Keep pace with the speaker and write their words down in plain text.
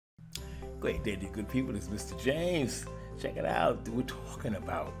Great day to you good people. This is Mr. James. Check it out. We're talking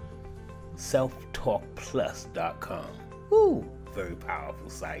about selftalkplus.com. Woo! Very powerful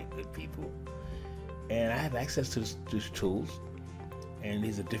site, good people. And I have access to these tools. And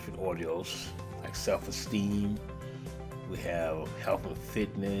these are different audios, like self-esteem. We have health and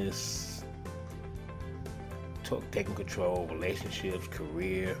fitness, taking control, relationships,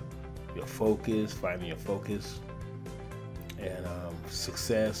 career, your focus, finding your focus, and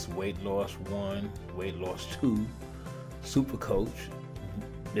success, weight loss 1, weight loss 2, super coach,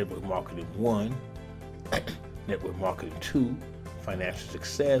 network marketing 1, network marketing 2, financial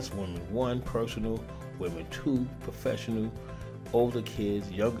success, women 1, personal, women 2, professional, older kids,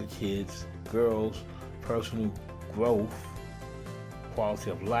 younger kids, girls, personal growth,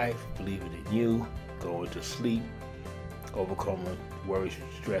 quality of life, believing in you, going to sleep, overcoming worry,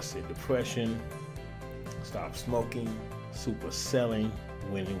 stress, and depression, stop smoking, super selling,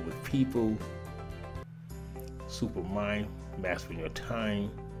 winning with people, super mind, mastering your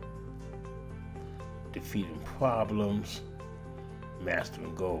time, defeating problems,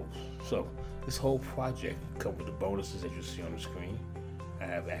 mastering goals. So this whole project comes with the bonuses that you see on the screen. I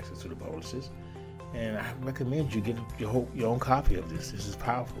have access to the bonuses, and I recommend you get your own copy of this. This is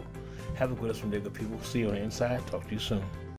powerful. Have a good rest of the day, good people. See you on the inside. Talk to you soon.